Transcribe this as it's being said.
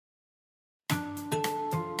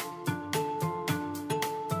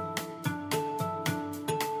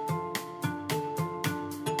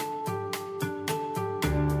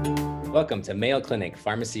Welcome to Mayo Clinic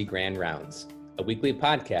Pharmacy Grand Rounds, a weekly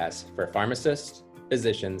podcast for pharmacists,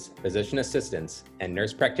 physicians, physician assistants, and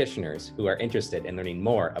nurse practitioners who are interested in learning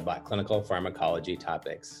more about clinical pharmacology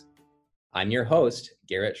topics. I'm your host,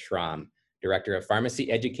 Garrett Schramm, Director of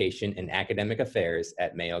Pharmacy Education and Academic Affairs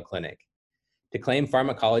at Mayo Clinic. To claim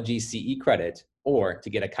pharmacology CE credit or to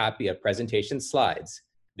get a copy of presentation slides,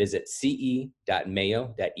 visit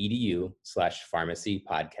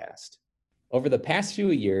ce.mayo.edu/pharmacypodcast. Over the past few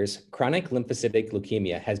years, chronic lymphocytic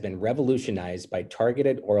leukemia has been revolutionized by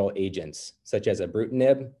targeted oral agents such as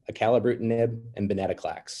ibrutinib, acalabrutinib, and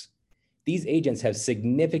venetoclax. These agents have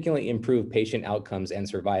significantly improved patient outcomes and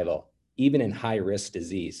survival, even in high-risk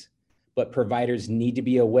disease. But providers need to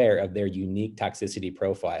be aware of their unique toxicity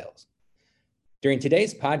profiles. During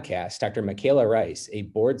today's podcast, Dr. Michaela Rice, a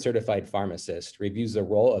board-certified pharmacist, reviews the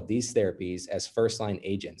role of these therapies as first-line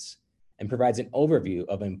agents and provides an overview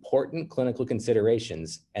of important clinical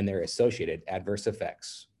considerations and their associated adverse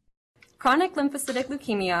effects. Chronic lymphocytic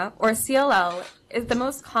leukemia, or CLL, is the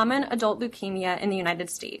most common adult leukemia in the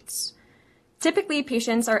United States. Typically,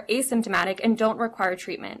 patients are asymptomatic and don't require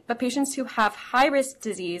treatment, but patients who have high-risk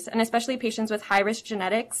disease, and especially patients with high-risk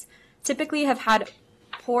genetics, typically have had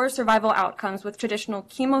poor survival outcomes with traditional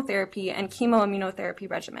chemotherapy and chemoimmunotherapy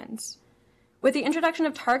regimens. With the introduction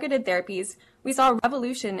of targeted therapies, we saw a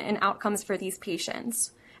revolution in outcomes for these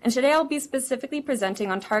patients. And today I'll be specifically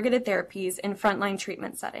presenting on targeted therapies in frontline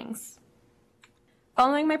treatment settings.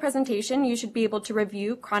 Following my presentation, you should be able to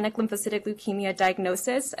review chronic lymphocytic leukemia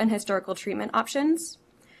diagnosis and historical treatment options,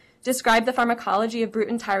 describe the pharmacology of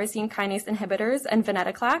Bruton tyrosine kinase inhibitors and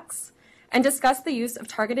venetoclax, and discuss the use of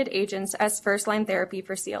targeted agents as first-line therapy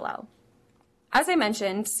for CLL. As I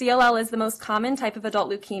mentioned, CLL is the most common type of adult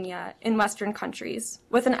leukemia in Western countries,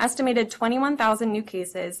 with an estimated 21,000 new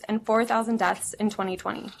cases and 4,000 deaths in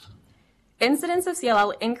 2020. Incidence of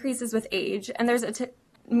CLL increases with age, and there's a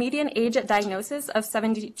median age at diagnosis of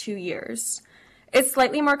 72 years. It's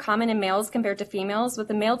slightly more common in males compared to females, with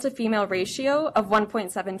a male-to-female ratio of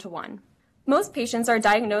 1.7 to 1. Most patients are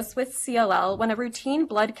diagnosed with CLL when a routine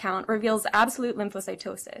blood count reveals absolute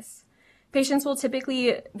lymphocytosis. Patients will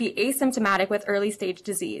typically be asymptomatic with early-stage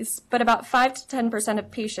disease, but about 5 to 10% of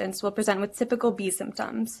patients will present with typical B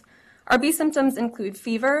symptoms. Our B symptoms include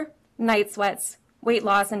fever, night sweats, weight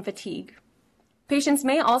loss, and fatigue. Patients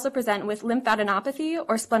may also present with lymphadenopathy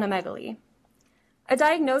or splenomegaly. A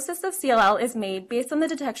diagnosis of CLL is made based on the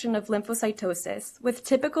detection of lymphocytosis with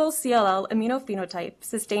typical CLL immunophenotype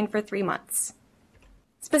sustained for 3 months.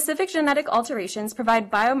 Specific genetic alterations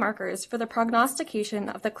provide biomarkers for the prognostication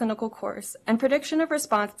of the clinical course and prediction of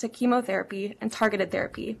response to chemotherapy and targeted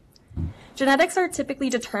therapy. Genetics are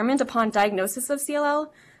typically determined upon diagnosis of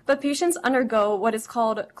CLL, but patients undergo what is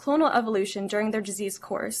called clonal evolution during their disease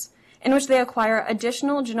course, in which they acquire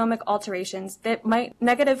additional genomic alterations that might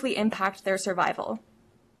negatively impact their survival.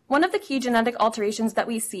 One of the key genetic alterations that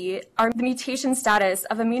we see are the mutation status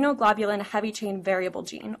of immunoglobulin heavy chain variable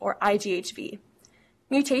gene, or IGHV.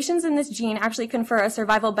 Mutations in this gene actually confer a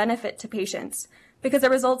survival benefit to patients because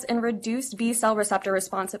it results in reduced B-cell receptor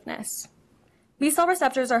responsiveness. B-cell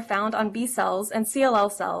receptors are found on B cells and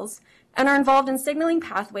CLL cells and are involved in signaling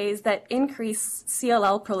pathways that increase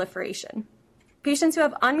CLL proliferation. Patients who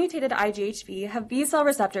have unmutated IGHV have B-cell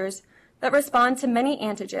receptors that respond to many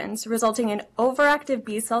antigens, resulting in overactive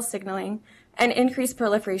B-cell signaling and increased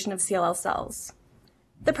proliferation of CLL cells.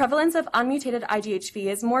 The prevalence of unmutated IGHV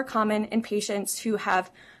is more common in patients who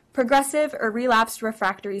have progressive or relapsed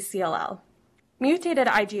refractory CLL. Mutated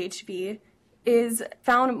IGHV is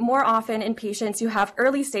found more often in patients who have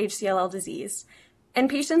early-stage CLL disease,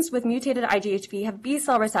 and patients with mutated IGHV have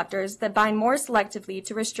B-cell receptors that bind more selectively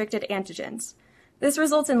to restricted antigens. This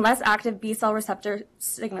results in less active B-cell receptor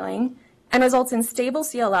signaling and results in stable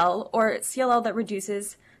CLL, or CLL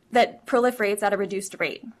that proliferates at a reduced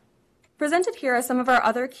rate. Presented here are some of our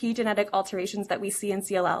other key genetic alterations that we see in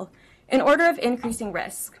CLL in order of increasing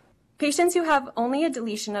risk. Patients who have only a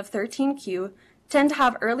deletion of 13q tend to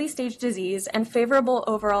have early-stage disease and favorable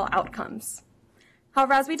overall outcomes.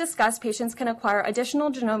 However, as we discussed, patients can acquire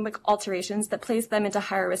additional genomic alterations that place them into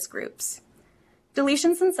higher risk groups.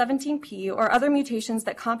 Deletions in 17p or other mutations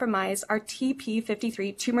that compromise our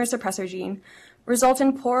TP53 tumor suppressor gene result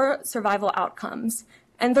in poor survival outcomes,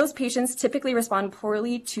 and those patients typically respond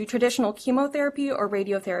poorly to traditional chemotherapy or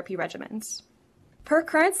radiotherapy regimens. Per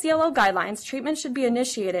current CLL guidelines, treatment should be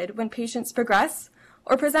initiated when patients progress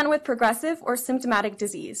or present with progressive or symptomatic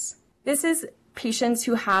disease. This is patients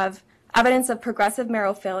who have evidence of progressive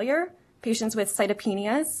marrow failure, patients with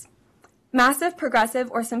cytopenias, massive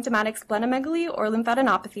progressive or symptomatic splenomegaly or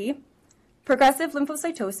lymphadenopathy, progressive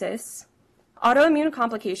lymphocytosis, autoimmune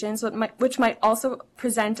complications, which might also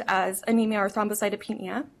present as anemia or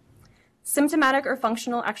thrombocytopenia, symptomatic or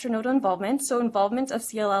functional extranodal involvement, so involvement of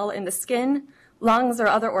CLL in the skin, lungs, or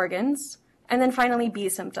other organs, and then finally B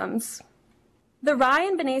symptoms. The Rye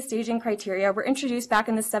and Binet staging criteria were introduced back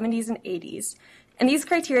in the 70s and 80s, and these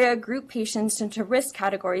criteria group patients into risk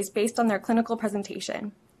categories based on their clinical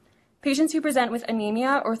presentation. Patients who present with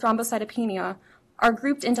anemia or thrombocytopenia are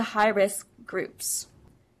grouped into high-risk groups.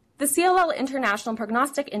 The CLL International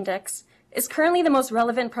Prognostic Index is currently the most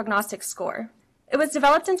relevant prognostic score. It was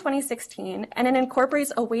developed in 2016, and it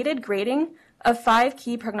incorporates a weighted grading of 5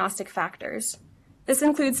 key prognostic factors. This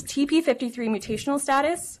includes TP53 mutational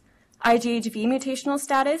status, IgHV mutational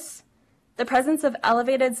status, the presence of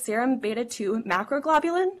elevated serum beta-2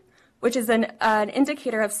 macroglobulin, which is an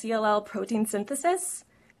indicator of CLL protein synthesis,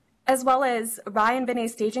 as well as Rye and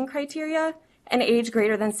Binet staging criteria and age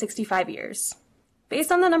greater than 65 years.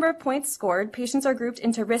 Based on the number of points scored, patients are grouped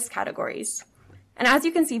into risk categories. And as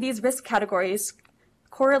you can see, these risk categories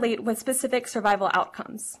correlate with specific survival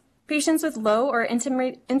outcomes. Patients with low or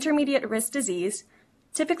intermediate risk disease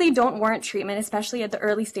typically don't warrant treatment, especially at the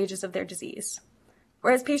early stages of their disease,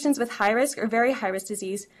 whereas patients with high risk or very high risk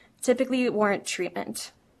disease typically warrant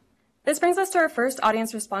treatment. This brings us to our first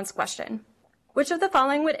audience response question. Which of the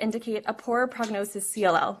following would indicate a poor prognosis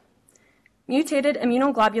CLL? Mutated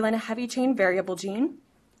immunoglobulin heavy chain variable gene,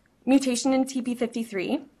 mutation in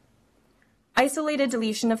TP53, isolated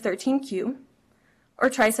deletion of 13q, or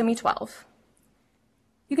trisomy 12.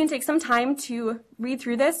 You can take some time to read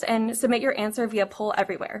through this and submit your answer via Poll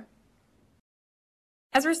Everywhere.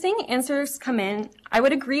 As we're seeing answers come in, I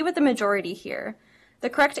would agree with the majority here. The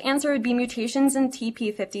correct answer would be mutations in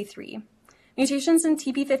TP53. Mutations in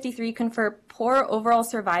TP53 confer poor overall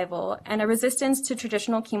survival and a resistance to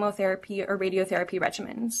traditional chemotherapy or radiotherapy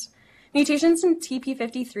regimens. Mutations in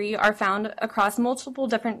TP53 are found across multiple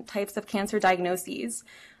different types of cancer diagnoses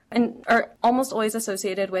and are almost always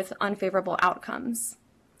associated with unfavorable outcomes.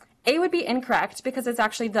 A would be incorrect because it's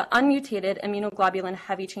actually the unmutated immunoglobulin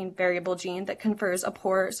heavy chain variable gene that confers a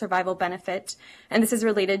poor survival benefit, and this is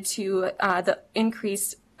related to the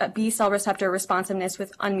increased B cell receptor responsiveness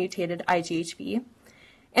with unmutated IgHV.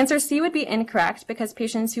 Answer C would be incorrect because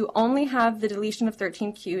patients who only have the deletion of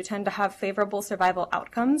 13q tend to have favorable survival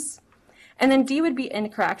outcomes. And then D would be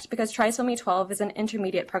incorrect because trisomy 12 is an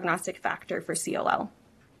intermediate prognostic factor for CLL.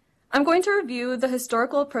 I'm going to review the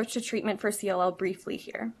historical approach to treatment for CLL briefly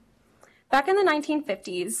here. Back in the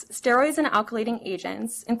 1950s, steroids and alkylating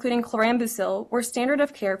agents, including chlorambucil, were standard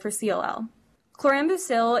of care for CLL.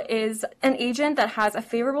 Chlorambucil is an agent that has a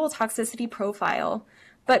favorable toxicity profile,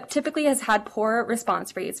 but typically has had poor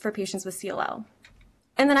response rates for patients with CLL.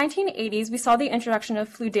 In the 1980s, we saw the introduction of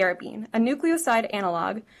fludarabine, a nucleoside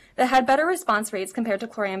analog that had better response rates compared to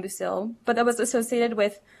chlorambucil, but that was associated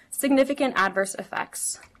with significant adverse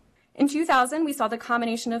effects. In 2000, we saw the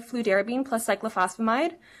combination of fludarabine plus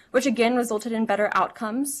cyclophosphamide, which again resulted in better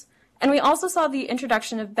outcomes. And we also saw the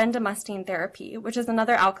introduction of bendamustine therapy, which is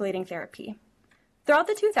another alkylating therapy. Throughout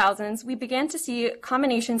the 2000s, we began to see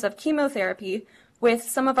combinations of chemotherapy with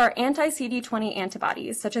some of our anti-CD20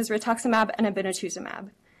 antibodies, such as rituximab and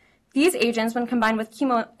obinutuzumab. These agents, when combined with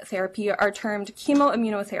chemotherapy, are termed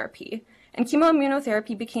chemoimmunotherapy, and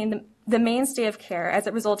chemoimmunotherapy became the mainstay of care as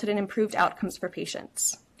it resulted in improved outcomes for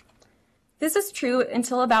patients. This is true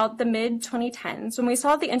until about the mid-2010s, when we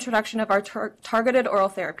saw the introduction of our targeted oral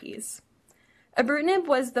therapies. Ibrutinib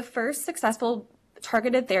was the first successful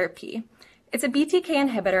targeted therapy. It's a BTK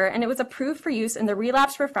inhibitor, and it was approved for use in the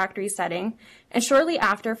relapsed refractory setting, and shortly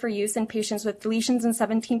after for use in patients with deletions in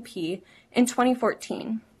 17p in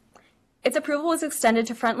 2014. Its approval was extended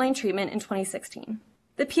to frontline treatment in 2016.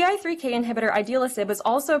 The PI3K inhibitor idelalisib was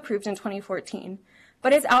also approved in 2014,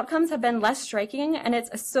 but its outcomes have been less striking, and it's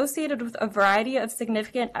associated with a variety of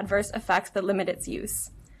significant adverse effects that limit its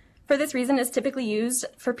use. For this reason, it's typically used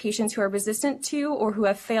for patients who are resistant to or who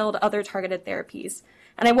have failed other targeted therapies,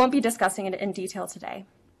 and I won't be discussing it in detail today.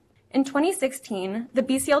 In 2016, the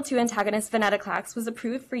BCL2 antagonist venetoclax was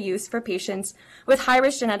approved for use for patients with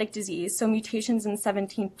high-risk genetic disease, so mutations in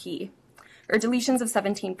 17p, or deletions of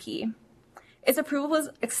 17p. Its approval was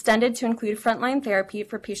extended to include frontline therapy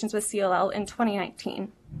for patients with CLL in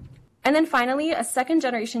 2019. And then finally, a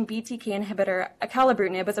second-generation BTK inhibitor,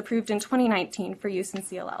 acalabrutinib, was approved in 2019 for use in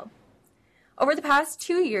CLL. Over the past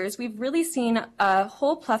 2 years, we've really seen a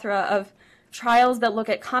whole plethora of trials that look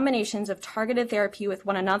at combinations of targeted therapy with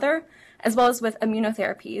one another, as well as with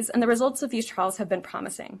immunotherapies, and the results of these trials have been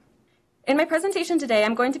promising. In my presentation today,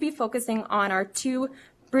 I'm going to be focusing on our two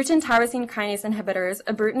Bruton tyrosine kinase inhibitors,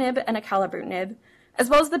 ibrutinib and acalabrutinib, as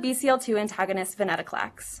well as the BCL2 antagonist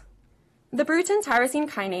venetoclax. The Bruton tyrosine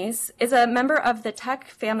kinase is a member of the TEC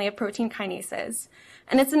family of protein kinases,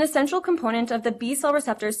 and it's an essential component of the B cell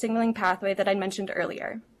receptor signaling pathway that I mentioned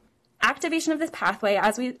earlier. Activation of this pathway,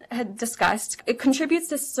 as we had discussed, it contributes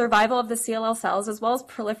to survival of the CLL cells as well as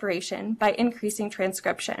proliferation by increasing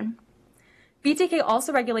transcription. BTK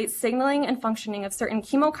also regulates signaling and functioning of certain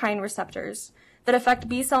chemokine receptors that affect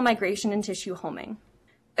B cell migration and tissue homing.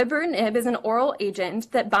 Ibrutinib is an oral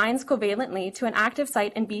agent that binds covalently to an active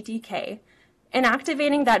site in BTK,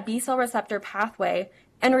 inactivating that B cell receptor pathway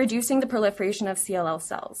and reducing the proliferation of CLL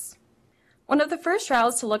cells. One of the first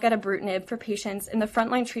trials to look at ibrutinib for patients in the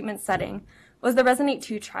frontline treatment setting was the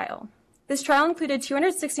RESONATE-2 trial. This trial included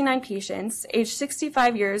 269 patients aged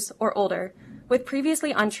 65 years or older with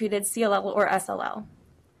previously untreated CLL or SLL.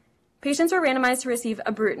 Patients were randomized to receive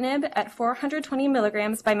ibrutinib at 420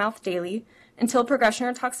 milligrams by mouth daily until progression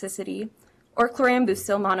or toxicity, or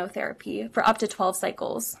chlorambucil monotherapy for up to 12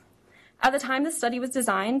 cycles. At the time the study was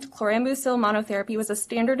designed, chlorambucil monotherapy was a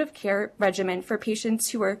standard of care regimen for patients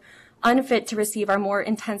who were unfit to receive our more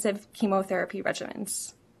intensive chemotherapy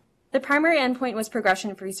regimens. The primary endpoint was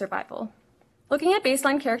progression-free survival. Looking at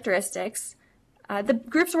baseline characteristics, the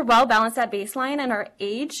groups were well balanced at baseline, and our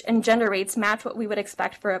age and gender rates match what we would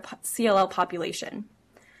expect for a CLL population.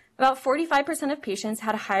 About 45% of patients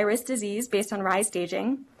had high-risk disease based on RISE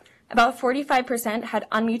staging, about 45% had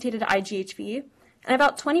unmutated IGHV, and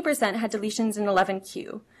about 20% had deletions in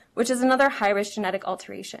 11q, which is another high-risk genetic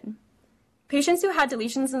alteration. Patients who had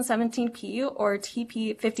deletions in 17p or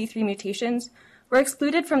TP53 mutations were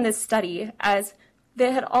excluded from this study as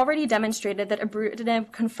they had already demonstrated that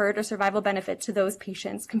ibrutinib conferred a survival benefit to those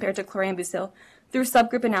patients compared to chlorambucil through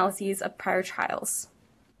subgroup analyses of prior trials.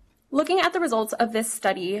 Looking at the results of this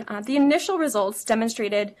study, the initial results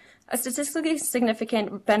demonstrated a statistically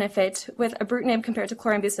significant benefit with ibrutinib compared to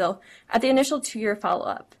chlorambucil at the initial 2-year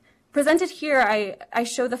follow-up. Presented here, I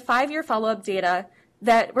show the 5-year follow-up data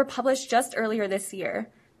that were published just earlier this year.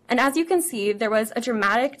 And as you can see, there was a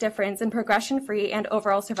dramatic difference in progression-free and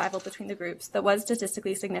overall survival between the groups that was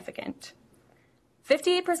statistically significant.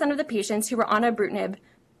 58% of the patients who were on ibrutinib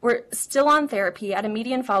were still on therapy at a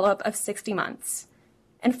median follow-up of 60 months,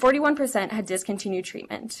 and 41% had discontinued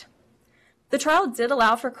treatment. The trial did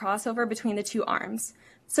allow for crossover between the two arms,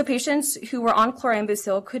 so patients who were on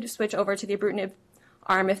chlorambucil could switch over to the ibrutinib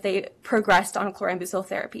arm if they progressed on chlorambucil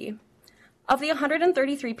therapy. Of the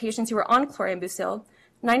 133 patients who were on chlorambucil,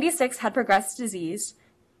 96 had progressed disease,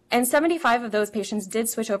 and 75 of those patients did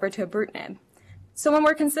switch over to ibrutinib. So when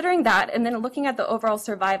we're considering that and then looking at the overall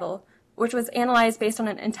survival, which was analyzed based on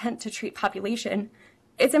an intent to treat population,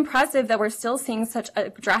 it's impressive that we're still seeing such a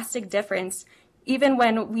drastic difference even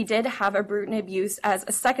when we did have ibrutinib use as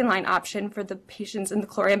a second-line option for the patients in the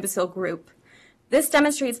chlorambucil group. This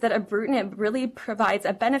demonstrates that ibrutinib really provides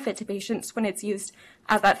a benefit to patients when it's used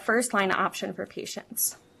as that first-line option for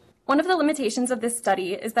patients. One of the limitations of this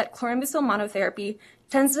study is that chlorambucil monotherapy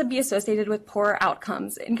tends to be associated with poorer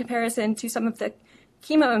outcomes in comparison to some of the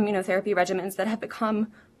chemoimmunotherapy regimens that have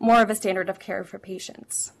become more of a standard of care for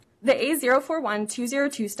patients. The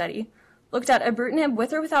A041202 study looked at ibrutinib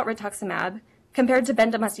with or without rituximab compared to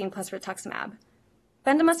bendamustine plus rituximab.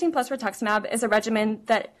 Bendamustine plus rituximab is a regimen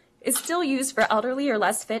that is still used for elderly or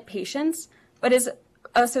less fit patients, but is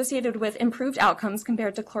associated with improved outcomes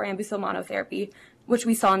compared to chlorambucil monotherapy, which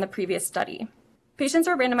we saw in the previous study. Patients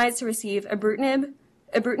were randomized to receive ibrutinib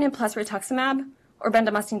plus rituximab, or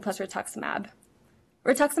bendamustine plus rituximab.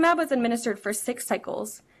 Rituximab was administered for 6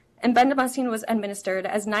 cycles, and bendamustine was administered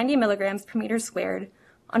as 90 milligrams per meter squared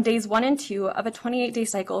on days 1 and 2 of a 28-day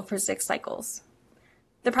cycle for 6 cycles.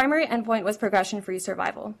 The primary endpoint was progression-free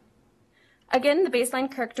survival. Again, the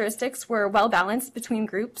baseline characteristics were well balanced between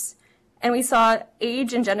groups, and we saw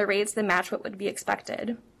age and gender rates that match what would be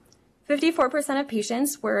expected. 54% of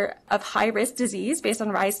patients were of high-risk disease based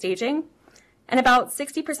on RISE staging, and about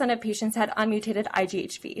 60% of patients had unmutated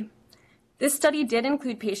IGHV. This study did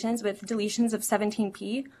include patients with deletions of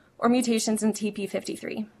 17p or mutations in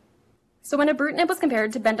TP53. So when ibrutinib was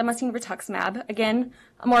compared to bendamustine rituximab, again,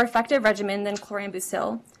 a more effective regimen than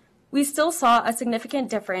chlorambucil, we still saw a significant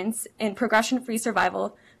difference in progression-free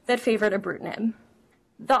survival that favored ibrutinib.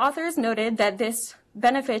 The authors noted that this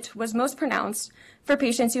benefit was most pronounced for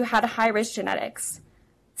patients who had high-risk genetics,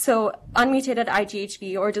 so unmutated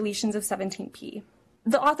IGHV or deletions of 17p.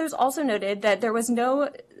 The authors also noted that there was no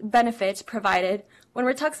benefit provided when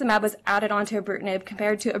rituximab was added onto ibrutinib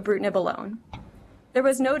compared to ibrutinib alone. There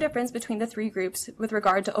was no difference between the 3 groups with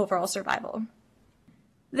regard to overall survival.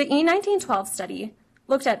 The E1912 study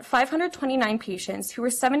looked at 529 patients who were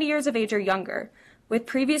 70 years of age or younger with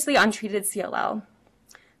previously untreated CLL.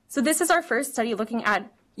 So this is our first study looking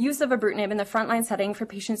at use of ibrutinib in the frontline setting for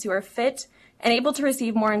patients who are fit and able to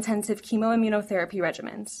receive more intensive chemoimmunotherapy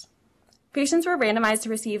regimens. Patients were randomized to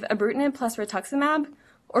receive ibrutinib plus rituximab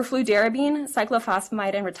or fludarabine,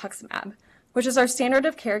 cyclophosphamide, and rituximab, which is our standard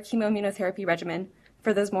of care chemoimmunotherapy regimen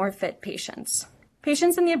for those more fit patients.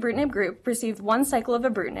 Patients in the ibrutinib group received 1 cycle of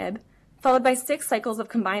ibrutinib, followed by 6 cycles of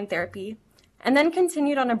combined therapy, and then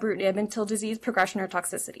continued on ibrutinib until disease progression or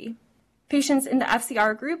toxicity. Patients in the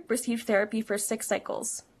FCR group received therapy for 6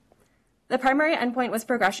 cycles. The primary endpoint was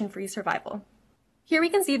progression-free survival. Here we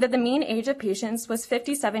can see that the mean age of patients was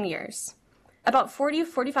 57 years. About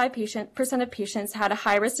 40-45% of patients had a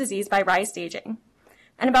high-risk disease by Rise staging,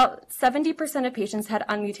 and about 70% of patients had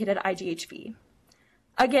unmutated IGHV.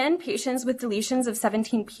 Again, patients with deletions of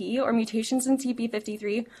 17p or mutations in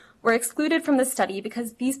TP53 were excluded from the study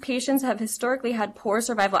because these patients have historically had poor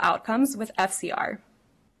survival outcomes with FCR.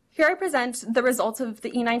 Here I present the results of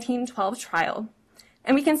the E1912 trial,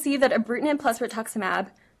 and we can see that ibrutinib plus rituximab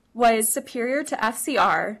was superior to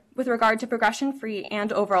FCR with regard to progression-free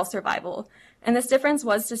and overall survival, and this difference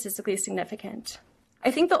was statistically significant.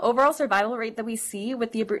 I think the overall survival rate that we see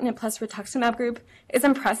with the ibrutinib plus rituximab group is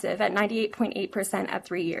impressive at 98.8% at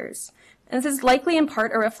 3 years. And this is likely in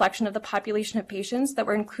part a reflection of the population of patients that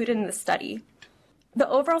were included in the study. The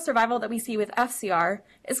overall survival that we see with FCR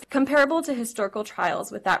is comparable to historical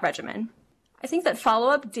trials with that regimen. I think that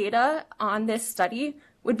follow-up data on this study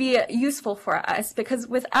would be useful for us because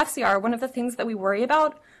with FCR, one of the things that we worry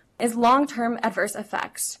about is long-term adverse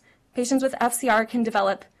effects. Patients with FCR can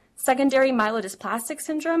develop secondary myelodysplastic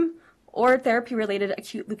syndrome or therapy-related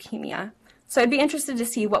acute leukemia. So I'd be interested to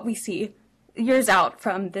see what we see years out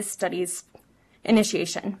from this study's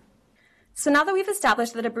initiation. So now that we've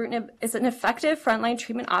established that ibrutinib is an effective frontline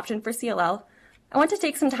treatment option for CLL, I want to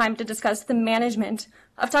take some time to discuss the management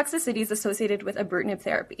of toxicities associated with ibrutinib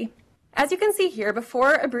therapy. As you can see here,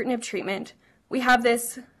 before ibrutinib treatment, we have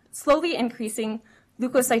this slowly increasing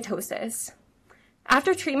leukocytosis.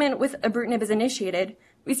 After treatment with ibrutinib is initiated,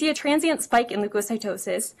 we see a transient spike in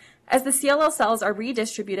leukocytosis as the CLL cells are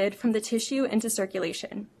redistributed from the tissue into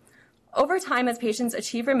circulation. Over time, as patients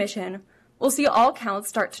achieve remission, we'll see all counts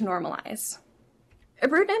start to normalize.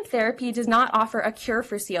 Ibrutinib therapy does not offer a cure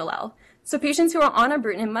for CLL, so patients who are on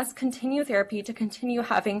ibrutinib must continue therapy to continue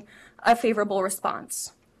having a favorable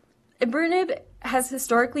response. Ibrutinib has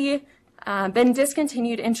historically been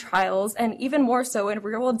discontinued in trials and even more so in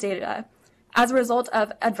real-world data as a result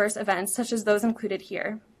of adverse events such as those included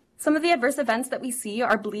here. Some of the adverse events that we see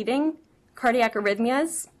are bleeding, cardiac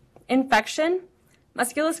arrhythmias, infection,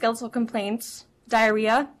 musculoskeletal complaints,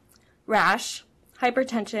 diarrhea, rash,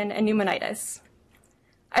 hypertension, and pneumonitis.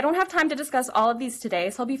 I don't have time to discuss all of these today,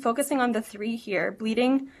 so I'll be focusing on the 3 here,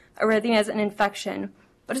 bleeding, arrhythmias, and infection.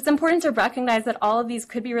 But it's important to recognize that all of these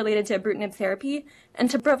could be related to ibrutinib therapy and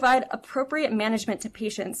to provide appropriate management to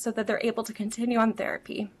patients so that they're able to continue on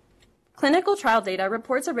therapy. Clinical trial data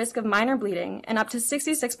reports a risk of minor bleeding in up to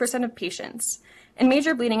 66% of patients and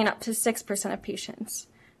major bleeding in up to 6% of patients.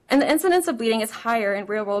 And the incidence of bleeding is higher in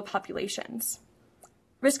real-world populations.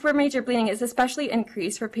 Risk for major bleeding is especially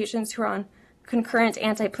increased for patients who are on concurrent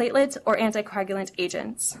antiplatelet or anticoagulant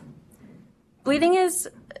agents. Bleeding is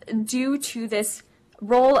due to this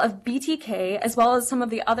role of BTK as well as some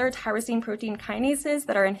of the other tyrosine protein kinases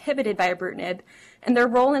that are inhibited by ibrutinib and their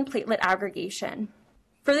role in platelet aggregation.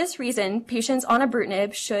 For this reason, patients on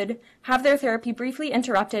ibrutinib should have their therapy briefly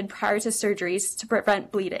interrupted prior to surgeries to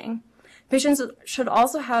prevent bleeding. Patients should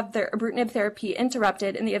also have their ibrutinib therapy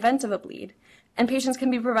interrupted in the event of a bleed, and patients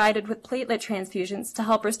can be provided with platelet transfusions to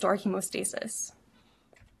help restore hemostasis.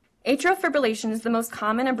 Atrial fibrillation is the most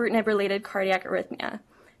common ibrutinib-related cardiac arrhythmia,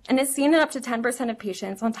 and is seen in up to 10% of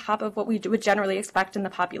patients on top of what we would generally expect in the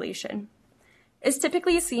population. It's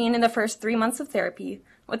typically seen in the first 3 months of therapy,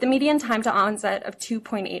 with a median time to onset of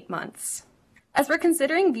 2.8 months. As we're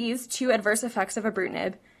considering these 2 adverse effects of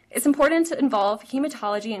ibrutinib, it's important to involve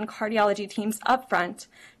hematology and cardiology teams upfront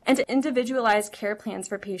and to individualize care plans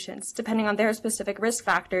for patients depending on their specific risk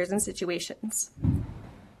factors and situations.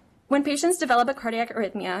 When patients develop a cardiac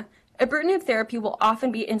arrhythmia, ibrutinib therapy will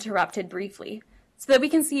often be interrupted briefly so that we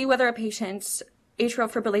can see whether a patient's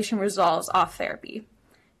atrial fibrillation resolves off therapy.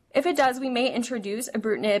 If it does, we may introduce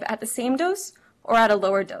ibrutinib at the same dose or at a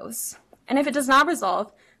lower dose. And if it does not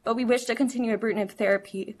resolve, but we wish to continue ibrutinib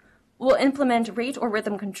therapy, we'll implement rate or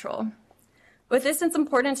rhythm control. With this, it's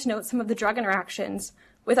important to note some of the drug interactions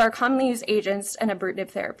with our commonly used agents and ibrutinib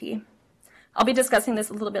therapy. I'll be discussing this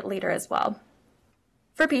a little bit later as well.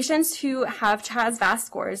 For patients who have CHA2DS2-VASc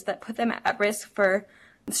scores that put them at risk for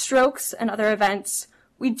strokes and other events,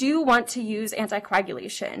 we do want to use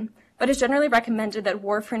anticoagulation, but it's generally recommended that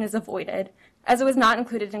warfarin is avoided as it was not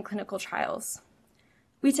included in clinical trials.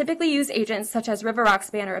 We typically use agents such as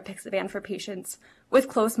rivaroxaban or apixaban for patients with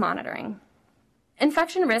close monitoring.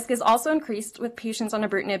 Infection risk is also increased with patients on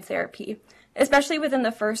ibrutinib therapy, especially within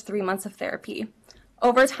the first 3 months of therapy.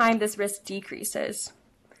 Over time, this risk decreases.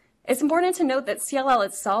 It's important to note that CLL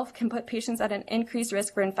itself can put patients at an increased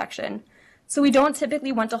risk for infection, so we don't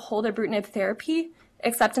typically want to hold ibrutinib therapy,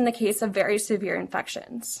 except in the case of very severe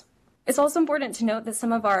infections. It's also important to note that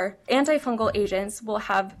some of our antifungal agents will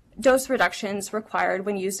have dose reductions required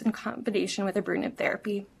when used in combination with ibrutinib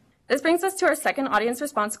therapy. This brings us to our second audience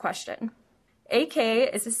response question. AK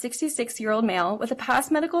is a 66-year-old male with a past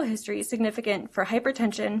medical history significant for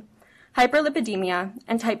hypertension, hyperlipidemia,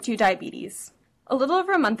 and type 2 diabetes. A little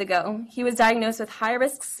over a month ago, he was diagnosed with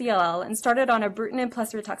high-risk CLL and started on ibrutinib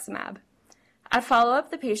plus rituximab. At follow-up,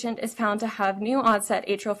 the patient is found to have new-onset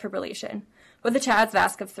atrial fibrillation with a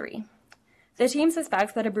CHA2DS2-VASc of 3. The team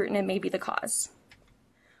suspects that ibrutinib may be the cause.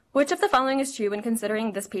 Which of the following is true when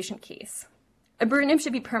considering this patient case? Ibrutinib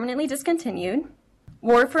should be permanently discontinued.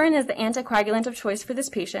 Warfarin is the anticoagulant of choice for this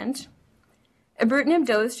patient. Ibrutinib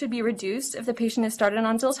dose should be reduced if the patient is started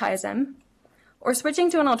on diltiazem, or switching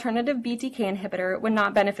to an alternative BTK inhibitor would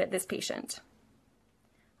not benefit this patient.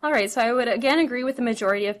 All right, so I would again agree with the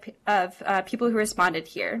majority of people who responded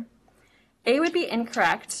here. A would be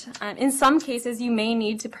incorrect. In some cases, you may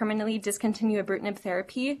need to permanently discontinue ibrutinib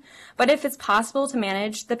therapy, but if it's possible to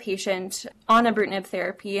manage the patient on ibrutinib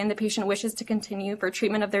therapy and the patient wishes to continue for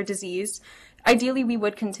treatment of their disease, ideally we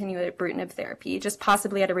would continue ibrutinib therapy, just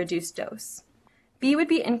possibly at a reduced dose. B would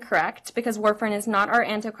be incorrect because warfarin is not our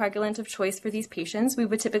anticoagulant of choice for these patients. We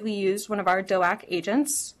would typically use one of our DOAC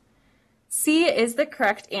agents. C is the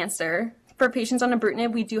correct answer. For patients on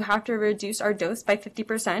ibrutinib, we do have to reduce our dose by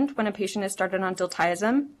 50% when a patient is started on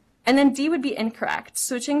diltiazem. And then D would be incorrect.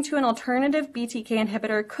 Switching to an alternative BTK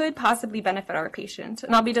inhibitor could possibly benefit our patient,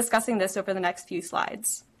 and I'll be discussing this over the next few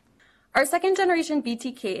slides. Our second-generation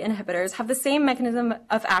BTK inhibitors have the same mechanism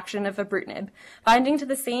of action of ibrutinib, binding to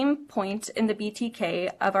the same point in the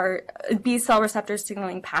BTK of our B-cell receptor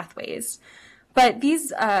signaling pathways. But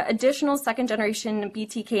these additional second-generation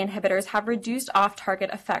BTK inhibitors have reduced off-target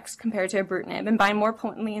effects compared to ibrutinib and bind more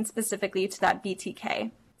potently and specifically to that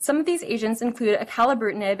BTK. Some of these agents include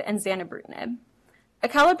acalabrutinib and zanubrutinib.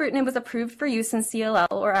 Acalabrutinib was approved for use in CLL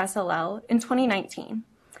or SLL in 2019,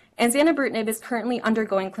 and zanubrutinib is currently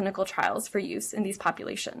undergoing clinical trials for use in these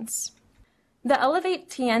populations. The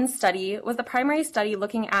ELEVATE-TN study was the primary study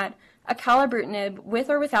looking at acalabrutinib with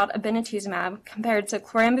or without obinutuzumab compared to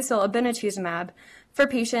chlorambucil obinutuzumab for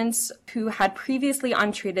patients who had previously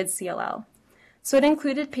untreated CLL. So it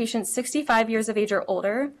included patients 65 years of age or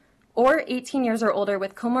older, or 18 years or older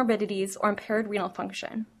with comorbidities or impaired renal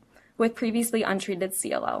function, with previously untreated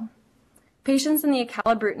CLL. Patients in the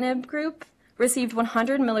acalabrutinib group received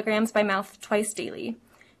 100 milligrams by mouth twice daily.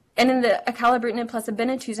 And in the acalabrutinib plus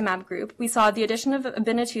obinutuzumab group, we saw the addition of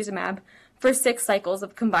obinutuzumab for 6 cycles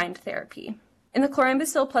of combined therapy. In the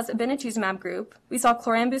chlorambucil plus obinutuzumab group, we saw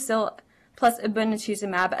chlorambucil plus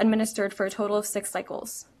obinutuzumab administered for a total of 6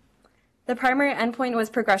 cycles. The primary endpoint was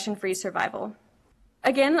progression-free survival.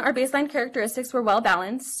 Again, our baseline characteristics were well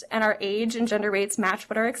balanced, and our age and gender rates matched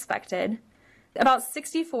what are expected. About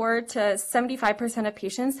 64 to 75% of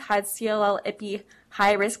patients had CLL-IPI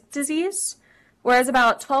high-risk disease, whereas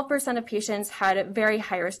about 12% of patients had very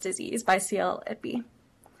high-risk disease by CLL-IPI.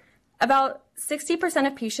 About 60%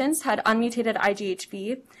 of patients had unmutated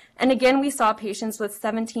IGHV, and again we saw patients with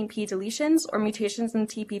 17p deletions or mutations in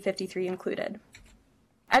TP53 included.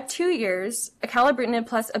 At 2 years, acalabrutinib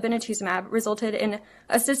plus obinutuzumab resulted in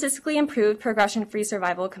a statistically improved progression-free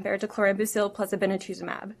survival compared to chlorambucil plus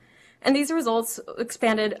obinutuzumab, and these results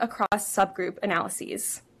expanded across subgroup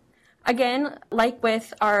analyses. Again, like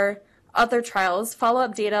with our other trials,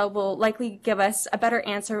 follow-up data will likely give us a better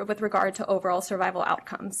answer with regard to overall survival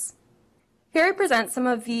outcomes. Here I present some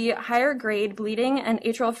of the higher grade bleeding and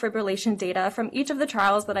atrial fibrillation data from each of the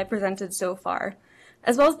trials that I presented so far,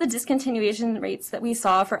 as well as the discontinuation rates that we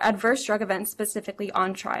saw for adverse drug events specifically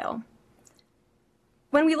on trial.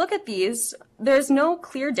 When we look at these, there's no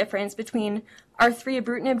clear difference between our 3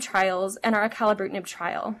 ibrutinib trials and our acalabrutinib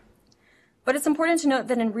trial. But it's important to note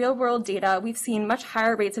that in real-world data, we've seen much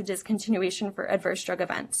higher rates of discontinuation for adverse drug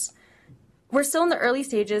events. We're still in the early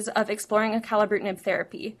stages of exploring acalabrutinib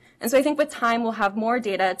therapy, and so I think with time we'll have more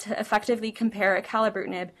data to effectively compare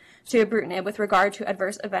acalabrutinib to ibrutinib with regard to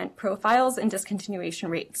adverse event profiles and discontinuation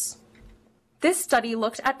rates. This study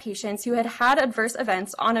looked at patients who had had adverse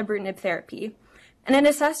events on ibrutinib therapy, and it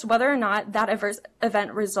assessed whether or not that adverse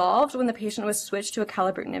event resolved when the patient was switched to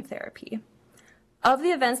acalabrutinib therapy. Of the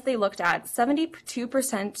events they looked at,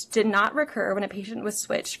 72% did not recur when a patient was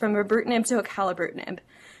switched from ibrutinib to acalabrutinib,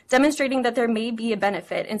 demonstrating that there may be a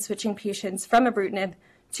benefit in switching patients from ibrutinib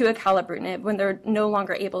to acalabrutinib when they're no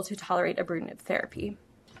longer able to tolerate ibrutinib therapy.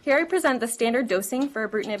 Here I present the standard dosing for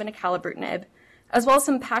ibrutinib and acalabrutinib, as well as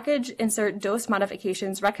some package insert dose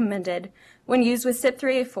modifications recommended when used with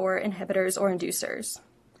CYP3A4 inhibitors or inducers.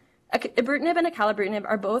 Ibrutinib and acalabrutinib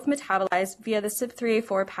are both metabolized via the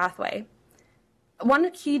CYP3A4 pathway. One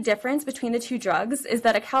key difference between the two drugs is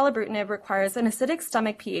that acalabrutinib requires an acidic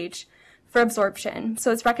stomach pH for absorption,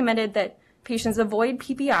 so it's recommended that patients avoid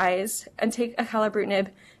PPIs and take acalabrutinib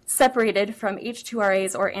separated from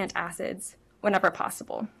H2RAs or antacids whenever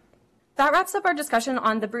possible. That wraps up our discussion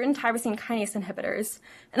on the Bruton tyrosine kinase inhibitors,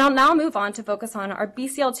 and I'll now move on to focus on our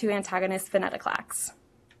BCL2 antagonist venetoclax.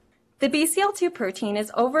 The BCL2 protein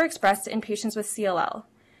is overexpressed in patients with CLL,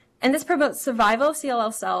 and this promotes survival of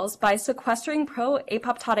CLL cells by sequestering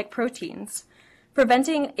pro-apoptotic proteins,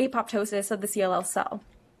 preventing apoptosis of the CLL cell.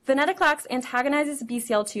 Venetoclax antagonizes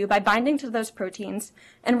BCL2 by binding to those proteins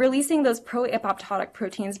and releasing those pro-apoptotic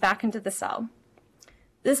proteins back into the cell.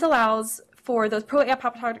 This allows for those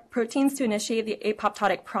pro-apoptotic proteins to initiate the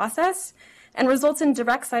apoptotic process and results in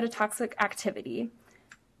direct cytotoxic activity.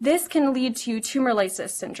 This can lead to tumor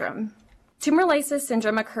lysis syndrome. Tumor lysis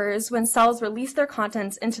syndrome occurs when cells release their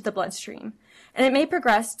contents into the bloodstream, and it may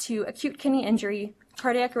progress to acute kidney injury,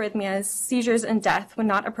 cardiac arrhythmias, seizures, and death when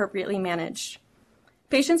not appropriately managed.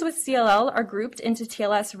 Patients with CLL are grouped into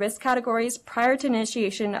TLS risk categories prior to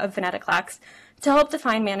initiation of venetoclax to help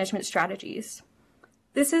define management strategies.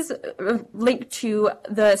 This is linked to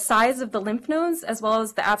the size of the lymph nodes as well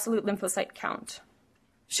as the absolute lymphocyte count.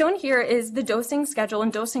 Shown here is the dosing schedule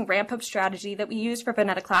and dosing ramp-up strategy that we use for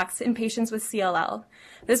venetoclax in patients with CLL.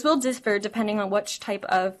 This will differ depending on which type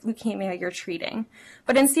of leukemia you're treating.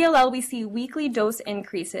 But in CLL, we see weekly dose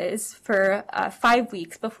increases for 5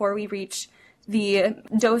 weeks before we reach the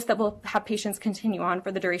dose that will have patients continue on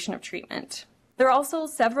for the duration of treatment. There are also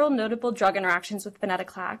several notable drug interactions with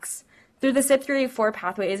venetoclax through the CYP3A4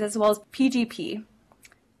 pathways as well as PGP.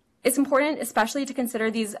 It's important especially to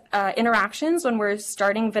consider these interactions when we're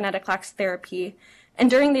starting venetoclax therapy, and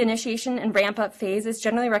during the initiation and ramp-up phase, it's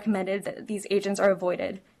generally recommended that these agents are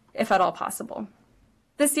avoided, if at all possible.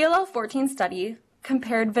 The CLL14 study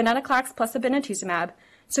compared venetoclax plus obinutuzumab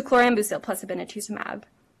to chlorambucil plus obinutuzumab.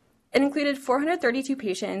 It included 432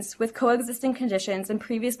 patients with coexisting conditions and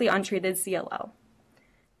previously untreated CLL.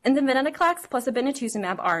 In the venetoclax plus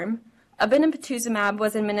obinutuzumab arm, obinutuzumab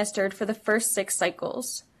was administered for the first 6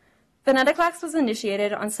 cycles. Venetoclax was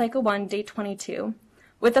initiated on cycle 1, day 22,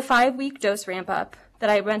 with a 5-week dose ramp-up that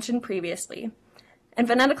I mentioned previously, and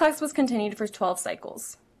venetoclax was continued for 12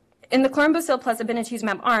 cycles. In the chlorambucil plus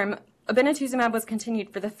obinutuzumab arm, obinutuzumab was continued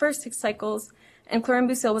for the first 6 cycles, and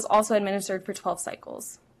chlorambucil was also administered for 12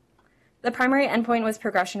 cycles. The primary endpoint was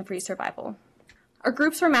progression-free survival. Our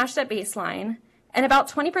groups were matched at baseline, and about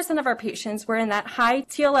 20% of our patients were in that high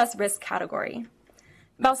TLS risk category.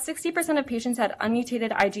 About 60% of patients had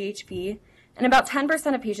unmutated IGHV, and about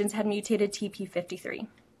 10% of patients had mutated TP53.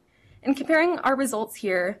 In comparing our results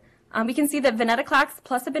here, we can see that venetoclax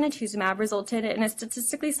plus obinutuzumab resulted in a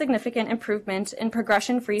statistically significant improvement in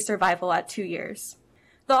progression-free survival at 2 years.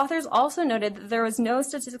 The authors also noted that there was no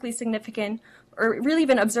statistically significant or really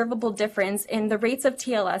even observable difference in the rates of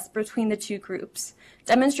TLS between the two groups,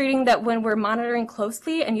 demonstrating that when we're monitoring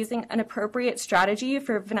closely and using an appropriate strategy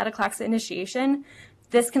for venetoclax initiation,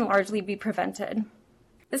 this can largely be prevented.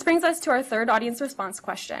 This brings us to our third audience response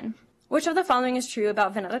question. Which of the following is true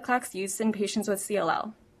about venetoclax use in patients with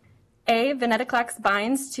CLL? A, venetoclax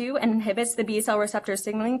binds to and inhibits the B-cell receptor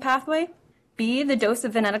signaling pathway. B, the dose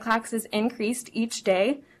of venetoclax is increased each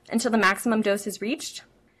day until the maximum dose is reached.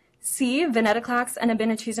 C, venetoclax and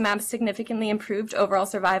obinutuzumab significantly improved overall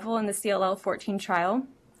survival in the CLL14 trial.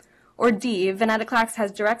 Or D, venetoclax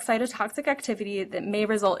has direct cytotoxic activity that may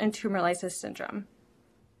result in tumor lysis syndrome.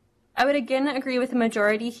 I would again agree with the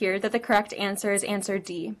majority here that the correct answer is answer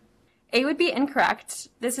D. A would be incorrect.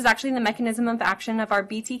 This is actually the mechanism of action of our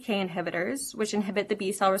BTK inhibitors, which inhibit the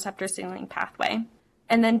B-cell receptor signaling pathway.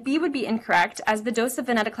 And then B would be incorrect, as the dose of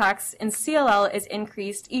venetoclax in CLL is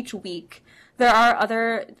increased each week. There are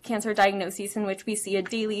other cancer diagnoses in which we see a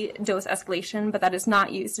daily dose escalation, but that is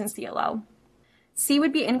not used in CLL. C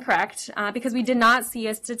would be incorrect because we did not see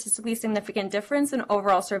a statistically significant difference in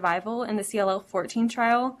overall survival in the CLL14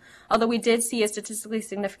 trial, although we did see a statistically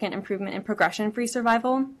significant improvement in progression-free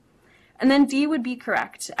survival. And then D would be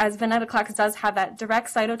correct, as venetoclax does have that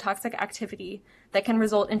direct cytotoxic activity that can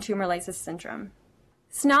result in tumor lysis syndrome.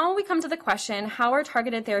 So now we come to the question, how are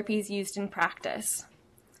targeted therapies used in practice?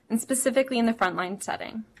 and specifically in the frontline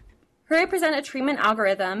setting. Here I present a treatment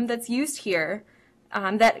algorithm that's used here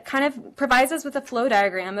that kind of provides us with a flow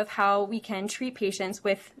diagram of how we can treat patients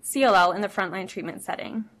with CLL in the frontline treatment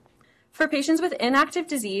setting. For patients with inactive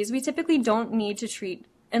disease, we typically don't need to treat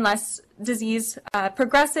unless disease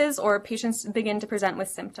progresses or patients begin to present with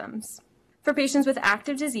symptoms. For patients with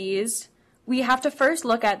active disease, we have to first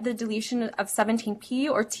look at the deletion of 17p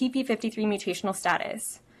or TP53 mutational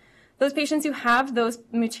status. Those patients who have those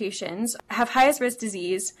mutations have highest risk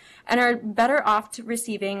disease and are better off to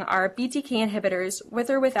receiving our BTK inhibitors with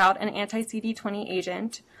or without an anti-CD20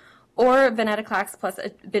 agent or venetoclax plus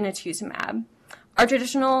obinutuzumab. Our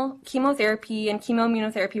traditional chemotherapy and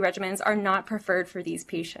chemoimmunotherapy regimens are not preferred for these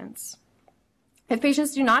patients. If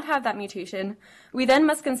patients do not have that mutation, we then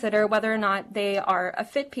must consider whether or not they are a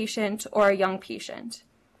fit patient or a young patient.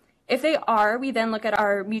 If they are, we then look at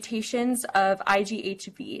our mutations of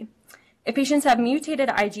IGHV. If patients have mutated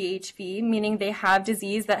IGHV, meaning they have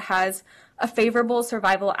disease that has a favorable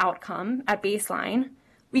survival outcome at baseline,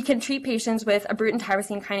 we can treat patients with a Bruton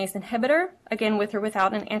tyrosine kinase inhibitor, again with or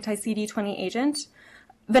without an anti-CD20 agent,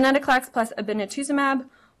 venetoclax plus obinutuzumab,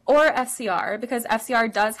 or FCR, because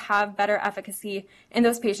FCR does have better efficacy in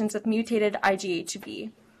those patients with mutated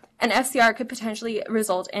IGHV. And FCR could potentially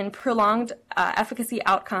result in prolonged efficacy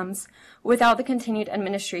outcomes without the continued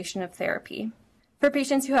administration of therapy. For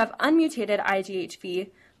patients who have unmutated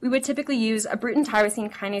IGHV, we would typically use a Bruton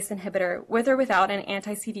tyrosine kinase inhibitor with or without an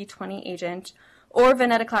anti-CD20 agent, or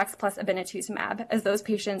venetoclax plus obinutuzumab, as those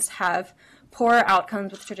patients have poorer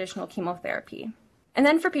outcomes with traditional chemotherapy. And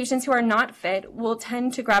then for patients who are not fit, we'll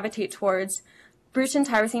tend to gravitate towards Bruton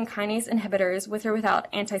tyrosine kinase inhibitors with or without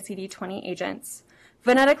anti-CD20 agents,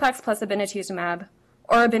 venetoclax plus obinutuzumab,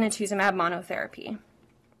 or obinutuzumab monotherapy.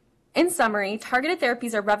 In summary, targeted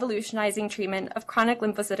therapies are revolutionizing treatment of chronic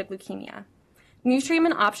lymphocytic leukemia. New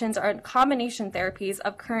treatment options or combination therapies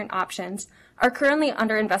of current options are currently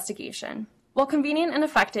under investigation. While convenient and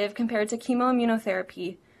effective compared to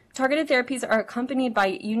chemoimmunotherapy, targeted therapies are accompanied by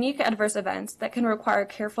unique adverse events that can require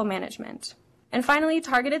careful management. And finally,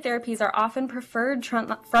 targeted therapies are often preferred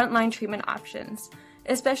frontline treatment options,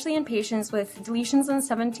 especially in patients with deletions in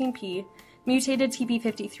 17p, mutated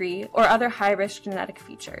TP53, or other high-risk genetic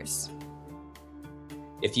features.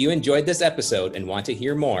 If you enjoyed this episode and want to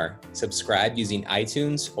hear more, subscribe using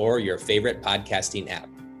iTunes or your favorite podcasting app.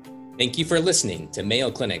 Thank you for listening to Mayo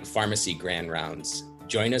Clinic Pharmacy Grand Rounds.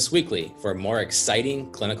 Join us weekly for more exciting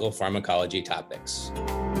clinical pharmacology topics.